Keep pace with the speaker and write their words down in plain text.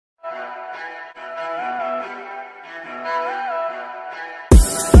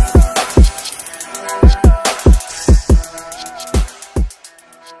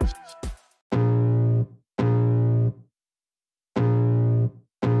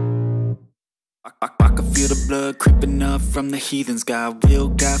I can feel the blood creeping up from the heathens. Got will,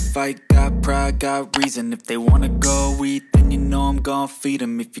 got fight, got pride, got reason. If they wanna go eat, then you know I'm gon' feed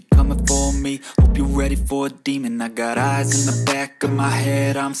them. If you're coming for me, hope you're ready for a demon. I got eyes in the back of my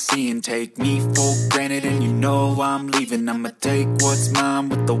head, I'm seeing. Take me for granted and you know I'm leaving. I'ma take what's mine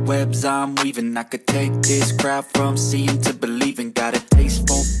with the webs I'm weaving. I could take this crowd from seeing to believing. Got a taste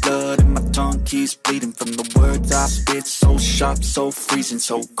for blood and my tongue keeps bleeding from the words I spit. So sharp, so freezing,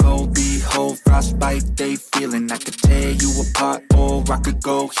 so cold. Behold, frostbite they feeling. I could tear you apart or I could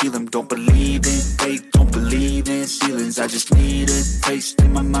go heal them. Don't believe in fate, don't believe in ceilings. I just need a taste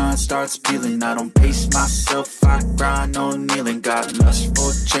and my mind starts peeling. I don't pace myself, I grind on kneeling. Got lust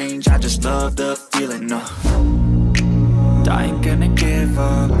for change, I just love the feeling. I ain't gonna give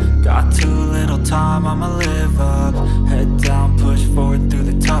up. Got too little time, I'ma live up. Head down, push forward through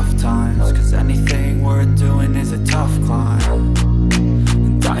the tough times. Cause anything worth doing is a tough climb.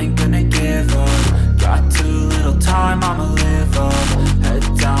 And I ain't gonna give up. Got too little time, I'ma live up. Head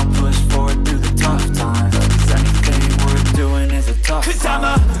down, push forward through the tough times. Cause anything worth doing is a tough climb. Cause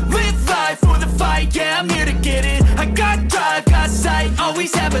I'ma live life for the fight, yeah, I'm here to get it. I got drive, got sight,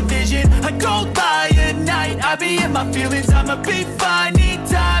 always have a vision. I go by at night, I be in my feelings. I'ma be fine, need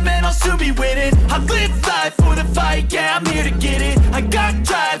time, and I'll soon be winning. I live life for the fight, yeah, I'm here to get it. I got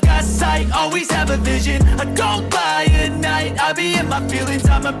drive, got sight, always have a vision. I go by at night, I be in my feelings.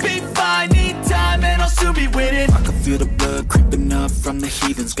 I'ma be fine, need time, and I'll soon be winning. I can feel the blood creeping up from the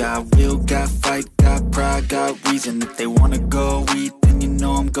heathens. Got will, got fight, got pride, got reason. If they wanna go eat, then you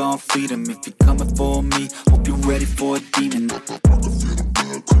know I'm gon' feed them. If you're coming for me, hope you're ready for a demon. I can feel the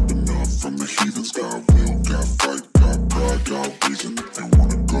blood creeping up from the heathens. Got will, got fight, got pride, got reason. If they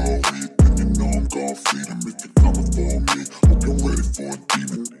wanna go eat, then you know I'm gon' feed them. If you're coming for me, hope you're ready for a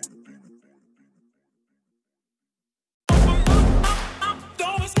demon.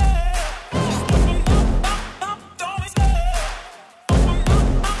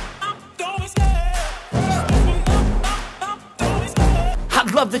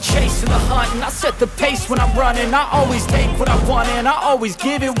 I love the chase and the hunt, and I set the pace when I'm running. I always take what I want and I always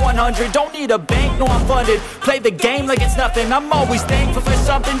give it 100. Don't need a bank, no I'm funded. Play the game like it's nothing. I'm always thankful for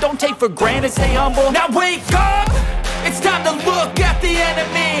something. Don't take for granted, stay humble. Now wake up! It's time to look at the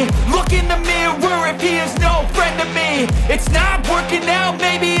enemy. Look in the mirror if he is no friend to me. It's not working out,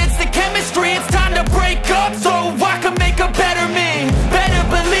 maybe it's the chemistry. It's time to break up so I can make a better me. Better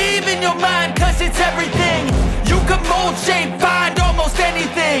believe in your mind, cause it's everything. You can mold, shape, find almost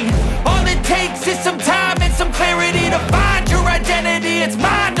anything. All it takes is some time and some clarity to find your identity. It's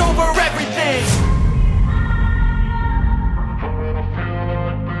mind over everything.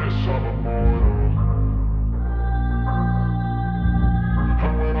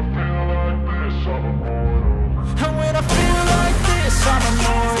 And when I feel like this, I'm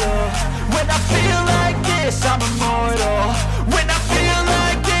immortal. When I feel like this, I'm immortal. When I feel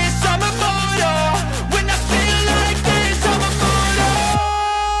like this, I'm immortal. When I feel like this, I'm immortal.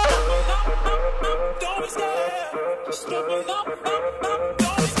 Don't be scared. Just level up, don't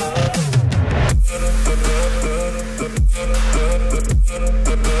be scared.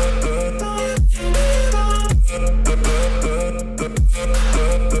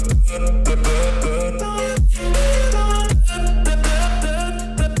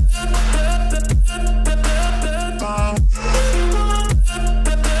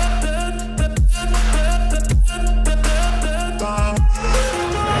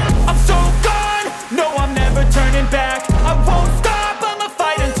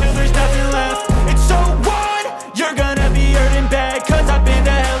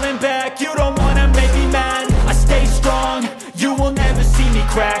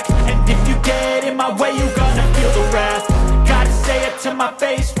 Crack. And if you get in my way, you gonna feel the wrath. Gotta say it to my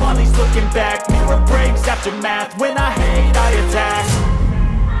face while he's looking back. Mirror breaks after math. When I hate, I attack.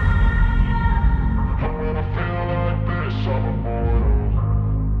 And when I feel like this, I'm immortal.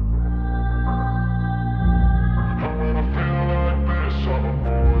 And when I feel like this, I'm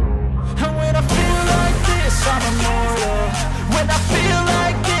immortal. And when I feel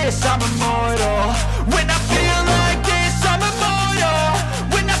like this, I'm immortal. When I feel like this, I'm immortal. When I feel like this, I'm immortal.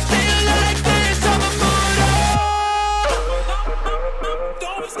 When I feel like this, I'm immortal.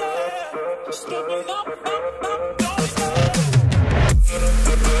 Don't be scared. Just level up, don't be scared.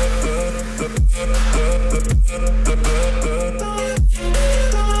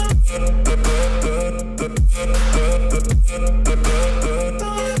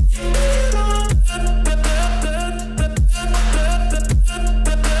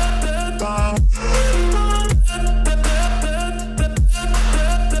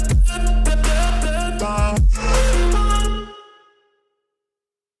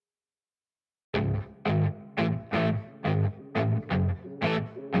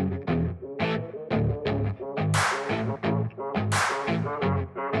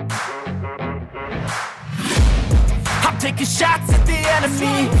 taking shots at the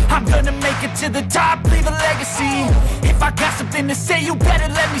enemy. I'm gonna make it to the top, leave a legacy. If I got something to say, you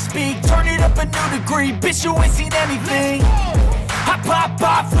better let me speak. Turn it up a new degree, bitch, you ain't seen anything. I pop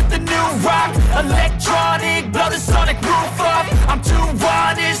off with the new rock, electronic, blow the sonic roof up. I'm too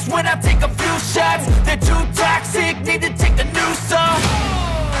honest when I take a few shots. They're too toxic, need to take the noose off.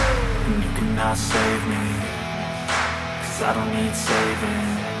 And you cannot save me, cause I don't need saving.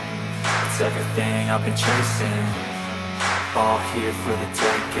 It's everything I've been chasing, all here for the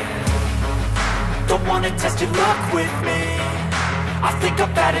taking. Don't wanna test your luck with me, I think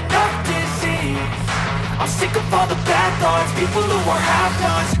I've had enough disease. I'm sick of all the bad thoughts, people who are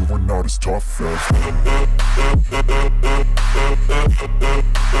have-nots. You are not as tough as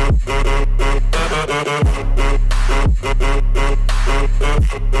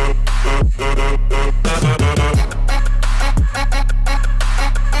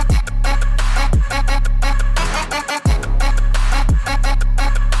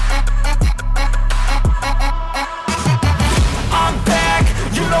I'm back,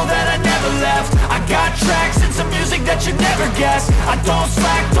 you know that I never left. I got tracks and some music that you never guess. I don't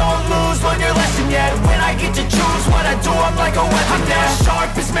slack, don't lose, learn your lesson yet. When I get to choose what I do, I'm like a weapon. I'm not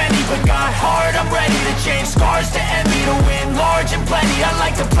sharp as many, but got heart, I'm ready to change. Scars to envy, to win large and plenty. I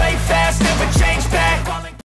like to play fast, never change back.